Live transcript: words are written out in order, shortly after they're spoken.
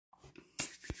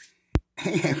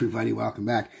Hey everybody, welcome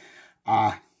back.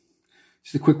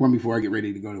 Just a quick one before I get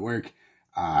ready to go to work.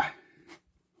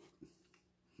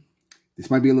 This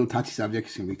might be a little touchy subject.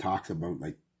 It's going to be talks about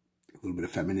like a little bit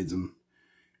of feminism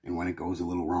and when it goes a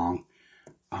little wrong.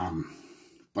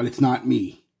 But it's not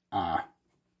me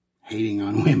hating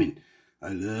on women. I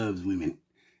love women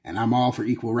and I'm all for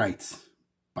equal rights.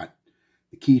 But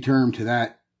the key term to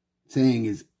that saying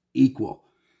is equal.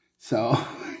 So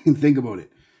think about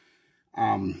it.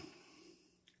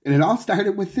 And it all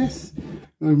started with this.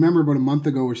 I remember about a month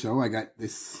ago or so, I got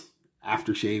this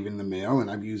aftershave in the mail, and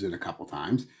I've used it a couple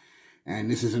times. And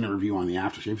this isn't a review on the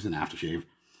aftershave. It's an aftershave.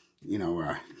 You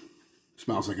know,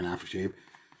 smells like an aftershave.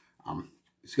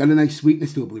 It's got a nice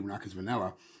sweetness to it, believe it or not, because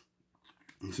vanilla.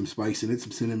 And some spice in it,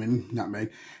 some cinnamon,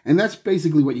 nutmeg. And that's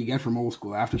basically what you get from old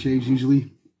school aftershaves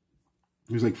usually.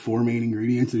 There's like 4 main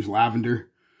ingredients. There's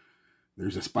lavender.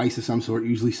 There's a spice of some sort,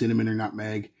 usually cinnamon or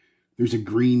nutmeg. There's a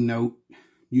green note,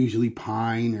 usually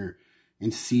pine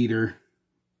and cedar,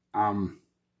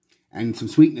 and some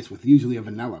sweetness with usually a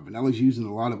vanilla. Vanilla's used in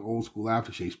a lot of old school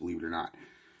aftershaves, believe it or not.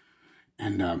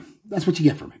 And that's what you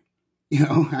get from it. You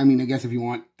know, I mean, I guess if you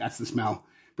want, that's the smell.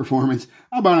 Performance,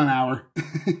 about an hour.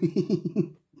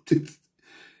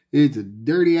 It's a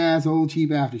dirty ass old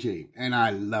cheap aftershave, and I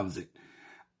loves it.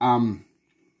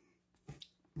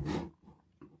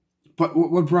 But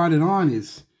what brought it on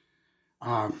is,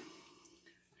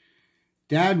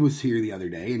 Dad was here the other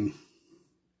day, and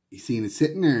he's seen it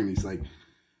sitting there, and he's like,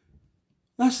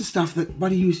 that's the stuff that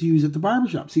Buddy used to use at the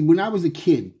barbershop. See, when I was a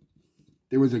kid,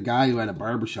 there was a guy who had a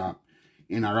barbershop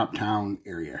in our uptown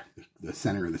area, the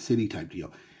center of the city type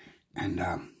deal. And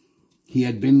he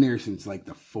had been there since like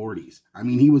the 40s. I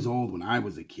mean, he was old when I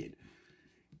was a kid.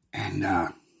 And,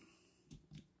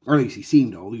 or at least he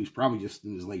seemed old. He was probably just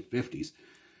in his late 50s.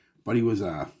 But he was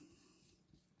a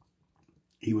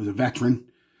veteran.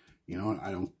 You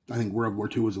know, I think World War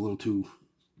II was a little too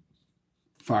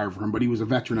far for him, but he was a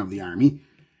veteran of the Army.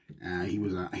 He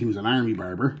was an Army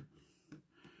barber.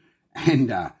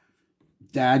 And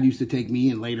Dad used to take me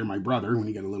and later my brother, when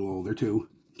he got a little older too,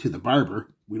 to the barber.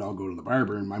 We'd all go to the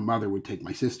barber, and my mother would take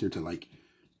my sister to like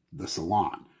the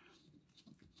salon,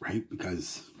 right?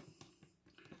 Because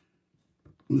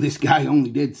this guy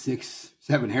only did 6,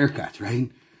 7 haircuts, right?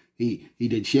 He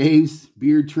did shaves,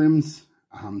 beard trims,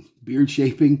 beard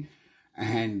shaping,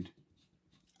 and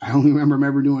I only remember him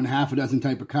ever doing half a dozen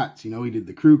type of cuts. You know, he did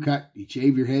the crew cut. He'd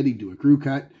shave your head. He'd do a crew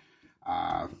cut.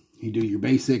 He'd do your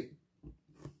basic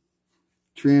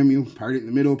trim. You part it in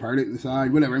the middle, part it in the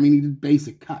side, whatever. I mean, he did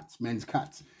basic cuts, men's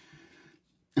cuts.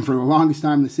 And for the longest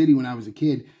time in the city when I was a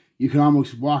kid, you could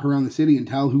almost walk around the city and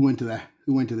tell who went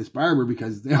to this barber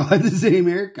because they all had the same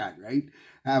haircut, right?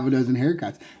 Half a dozen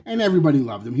haircuts. And everybody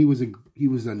loved him. He was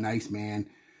a nice man,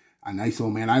 a nice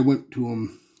old man. I went to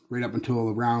him right up until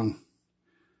around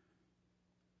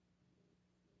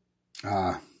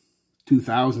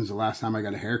 2000s, the last time I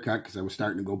got a haircut because I was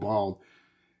starting to go bald.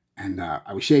 And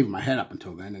I was shaving my head up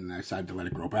until then, and I decided to let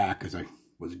it grow back because I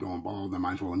was going bald. I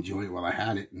might as well enjoy it while I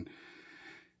had it.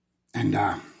 And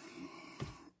that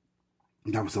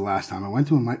was the last time I went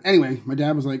to him. Anyway, my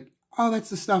dad was like, oh, that's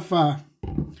the stuff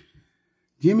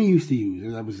Jimmy used to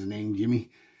use. That was his name,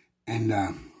 Jimmy. And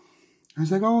I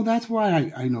was like, oh, that's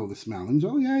why I know the smell. And he's,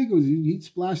 oh, yeah, he goes, he'd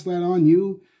splash that on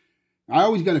you. I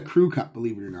always got a crew cut,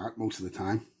 believe it or not, most of the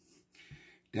time.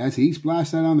 Dad said, he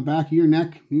splashed that on the back of your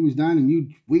neck. He was done, and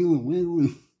you'd wiggle and wiggle.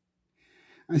 And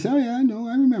I said, oh, yeah, I know.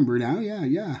 I remember now.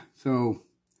 Yeah. So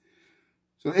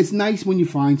it's nice when you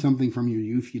find something from your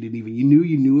youth. You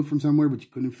knew it from somewhere, but you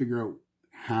couldn't figure out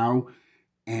how.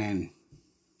 And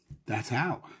that's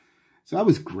how. So that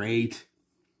was great.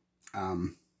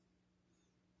 But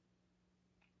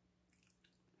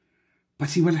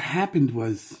see, what happened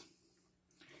was,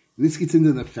 and this gets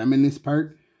into the feminist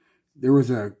part, there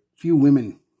was a few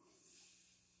women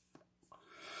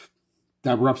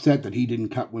that were upset that he didn't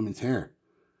cut women's hair.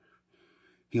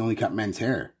 He only cut men's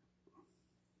hair.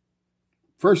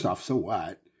 First off, so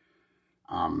what?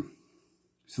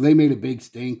 So they made a big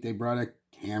stink. They brought a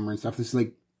camera and stuff. This is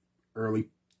like early,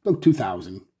 about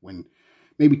 2000,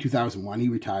 maybe 2001. He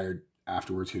retired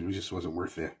afterwards because it just wasn't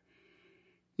worth it.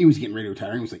 He was getting ready to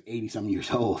retire. He was like 80-some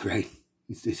years old, right?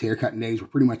 His haircutting days were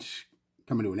pretty much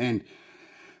coming to an end.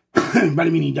 But I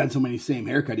mean, he'd done so many same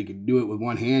haircut, he could do it with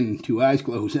one hand and 2 eyes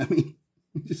closed. I mean,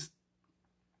 he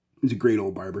was a great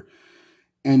old barber.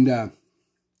 And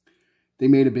they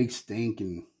made a big stink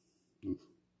and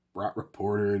brought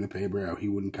reporter in the paper how he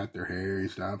wouldn't cut their hair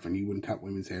and stuff, and he wouldn't cut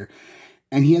women's hair.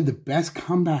 And he had the best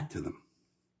comeback to them.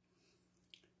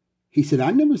 He said,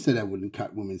 I never said I wouldn't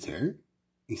cut women's hair.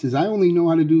 He says, I only know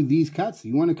how to do these cuts.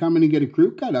 You want to come in and get a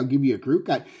crew cut? I'll give you a crew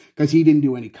cut. Because he didn't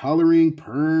do any coloring,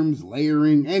 perms,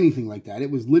 layering, anything like that.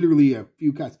 It was literally a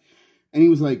few cuts. And he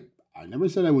was like, I never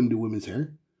said I wouldn't do women's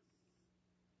hair.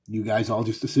 You guys all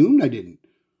just assumed I didn't.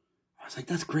 I was like,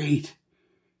 that's great.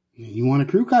 You want a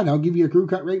crew cut? I'll give you a crew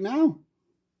cut right now.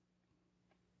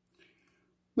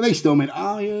 But they still meant,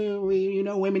 oh, you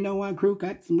know, women don't want crew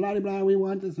cuts and blah, blah, blah, we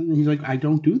want this. And he's like, I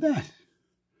don't do that.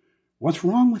 What's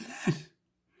wrong with that?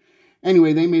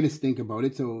 Anyway, they made us think about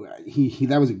it, so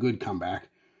that was a good comeback.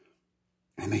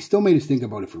 And they still made us think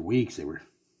about it for weeks. They were,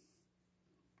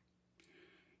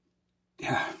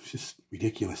 yeah, it's just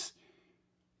ridiculous.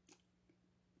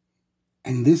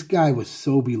 And this guy was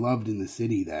so beloved in the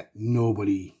city that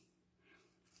nobody,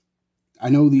 I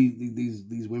know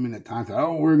these women at times thought,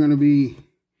 oh, we're going to be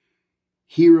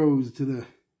heroes to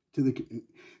the,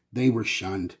 they were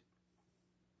shunned.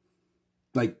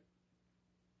 Like,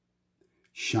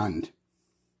 shunned.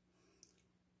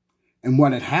 And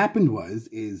what had happened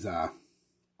is a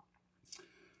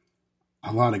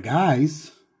lot of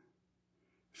guys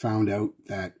found out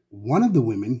that one of the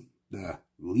women, the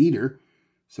leader,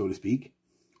 so to speak,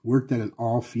 worked at an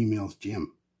all-females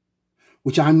gym,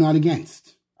 which I'm not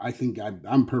against. I think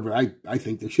I'm perfect. I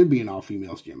think there should be an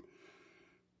all-females gym.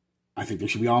 I think there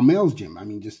should be all-males gym. I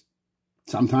mean, just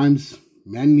sometimes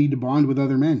men need to bond with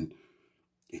other men.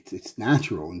 It's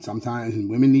natural, and sometimes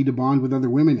women need to bond with other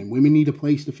women, and women need a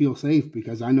place to feel safe,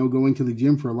 because I know going to the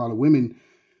gym for a lot of women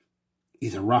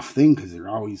is a rough thing, because they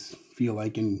always feel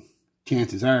like, and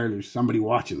chances are there's somebody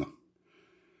watching them.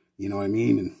 You know what I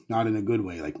mean? And not in a good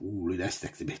way, like, ooh, that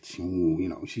sexy bitch. Ooh, you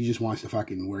know, she just wants to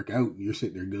fucking work out. You're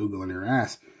sitting there Googling her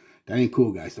ass. That ain't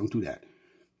cool, guys. Don't do that.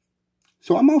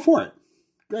 So I'm all for it.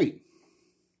 Great.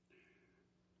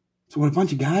 So what a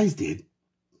bunch of guys did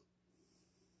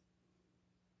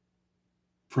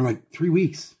for like 3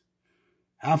 weeks,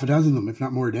 half a dozen of them, if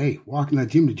not more a day, walking that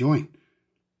gym to join.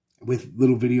 With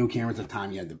little video cameras. At the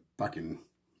time, you had the fucking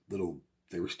little,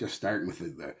 they were just starting with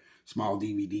the small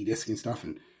DVD disc and stuff,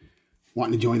 and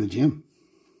wanting to join the gym.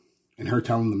 And her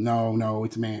telling them, no,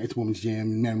 it's a woman's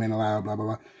gym, men allowed, blah, blah,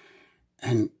 blah.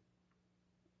 And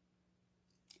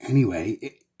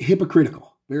anyway,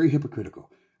 hypocritical, very hypocritical.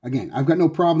 Again, I've got no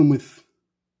problem with,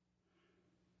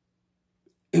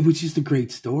 it was just a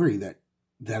great story that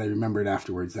I remembered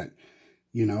afterwards, that,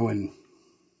 you know, and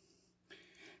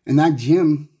that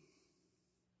gym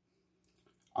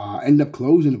ended up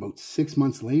closing about 6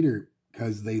 months later,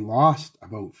 because they lost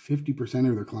about 50%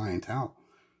 of their clientele.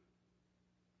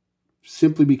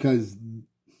 Simply because,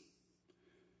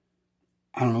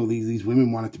 I don't know, these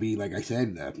women wanted to be, like I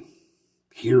said,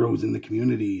 heroes in the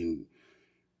community and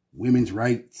women's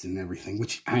rights and everything,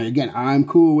 which, I'm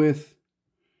cool with.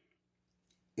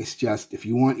 It's just, if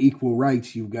you want equal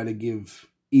rights, you've got to give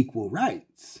equal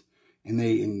rights.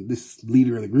 And this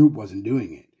leader of the group wasn't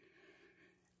doing it.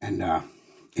 And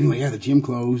anyway, yeah, the gym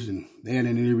closed, and they had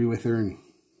an interview with her, and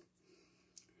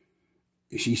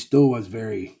she still was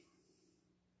very,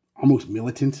 almost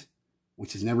militant,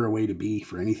 which is never a way to be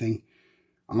for anything.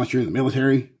 Unless you're in the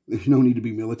military, there's no need to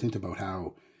be militant about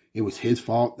how it was his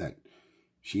fault that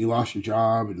she lost her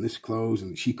job and this closed,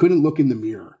 and she couldn't look in the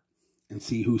mirror and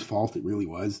see whose fault it really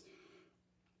was.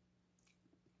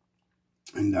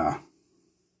 And,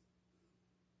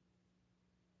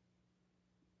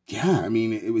 yeah, I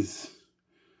mean, it was,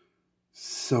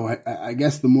 so I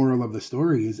guess the moral of the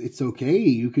story is it's okay,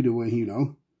 you could, you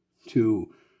know,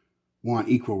 to want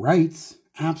equal rights,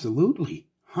 absolutely,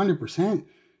 100%,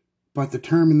 but the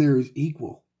term in there is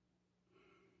equal.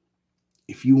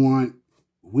 If you want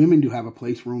women to have a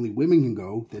place where only women can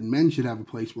go, then men should have a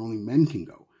place where only men can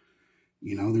go.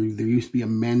 You know, there used to be a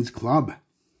men's club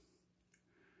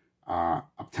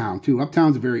uptown too.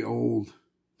 Uptown's a very old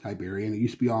type area, and it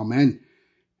used to be all men.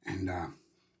 And I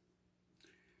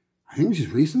think it was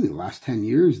just recently, the last 10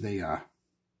 years, they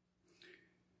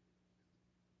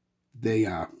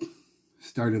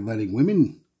started letting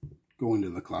women go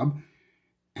into the club.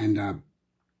 And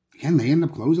again, they ended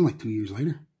up closing like 2 years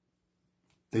later.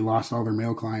 They lost all their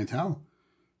male clientele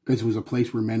because it was a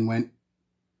place where men went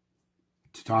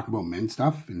to talk about men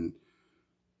stuff and,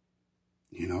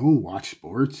 you know, watch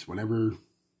sports, whatever,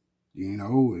 you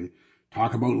know,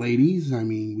 talk about ladies. I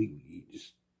mean,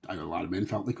 a lot of men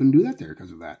felt they couldn't do that there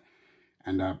because of that.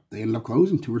 And they ended up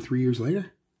closing 2 or 3 years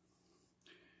later.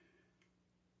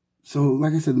 So,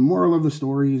 like I said, the moral of the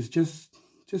story is just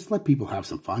let people have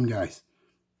some fun, guys.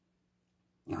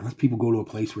 Let people go to a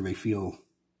place where they feel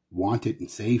wanted and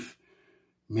safe,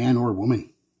 man or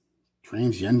woman,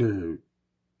 transgender,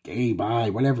 gay, bi,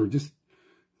 whatever. Just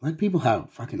let people have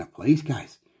fucking a place,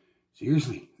 guys.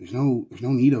 Seriously, there's no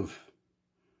need of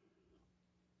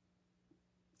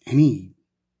any.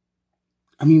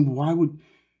 I mean,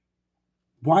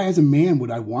 why as a man would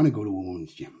I want to go to a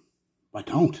women's gym? I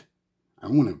don't. I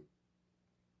want to,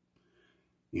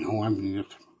 I'm going to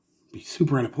be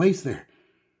super out of place there.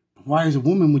 But why as a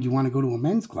woman would you want to go to a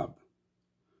men's club?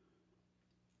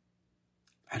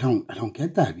 I don't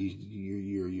get that.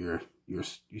 You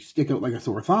stick out like a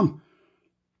sore thumb.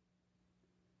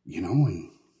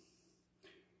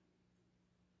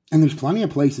 And there's plenty of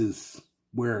places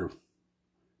where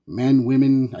men,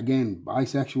 women, again,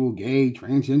 bisexual, gay,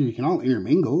 transgender, you can all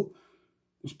intermingle.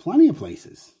 There's plenty of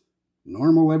places.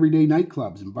 Normal everyday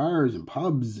nightclubs and bars and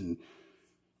pubs and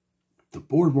the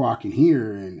boardwalk in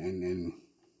here and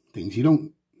things. You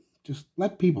don't just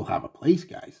let people have a place,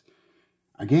 guys.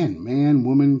 Again, man,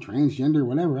 woman, transgender,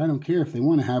 whatever. I don't care if they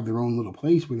want to have their own little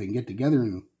place where they can get together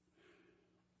and,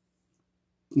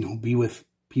 be with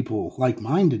people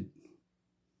like-minded.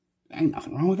 Ain't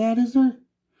nothing wrong with that, is there?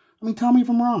 I mean, tell me if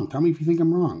I'm wrong. Tell me if you think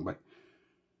I'm wrong. But,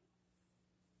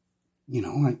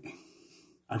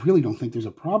 I really don't think there's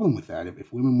a problem with that.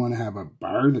 If women want to have a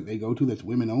bar that they go to that's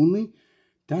women only,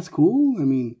 that's cool. I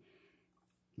mean,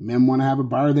 men want to have a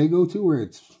bar they go to where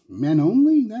it's men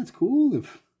only, that's cool.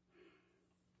 If,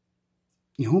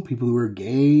 people who are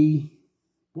gay,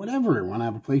 whatever, want to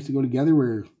have a place to go together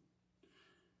where,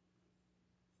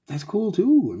 that's cool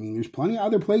too. I mean, there's plenty of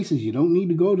other places. You don't need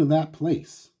to go to that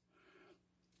place.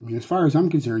 I mean, as far as I'm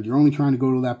concerned, you're only trying to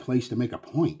go to that place to make a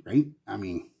point, right? I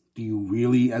mean, do you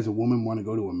really, as a woman, want to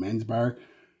go to a men's bar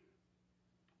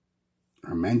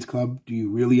or a men's club? Do you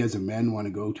really, as a man, want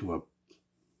to go to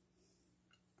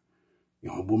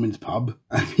a woman's pub?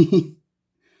 I mean,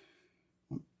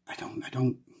 I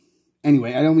don't.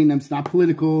 Anyway, I don't mean it's not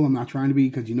political. I'm not trying to be,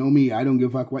 because you know me. I don't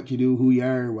give a fuck what you do, who you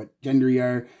are, what gender you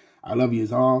are. I love you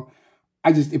as all.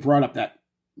 It brought up that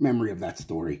memory of that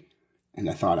story, and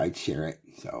I thought I'd share it.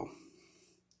 So,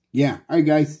 yeah. All right,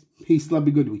 guys. Peace, love,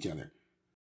 be good to each other.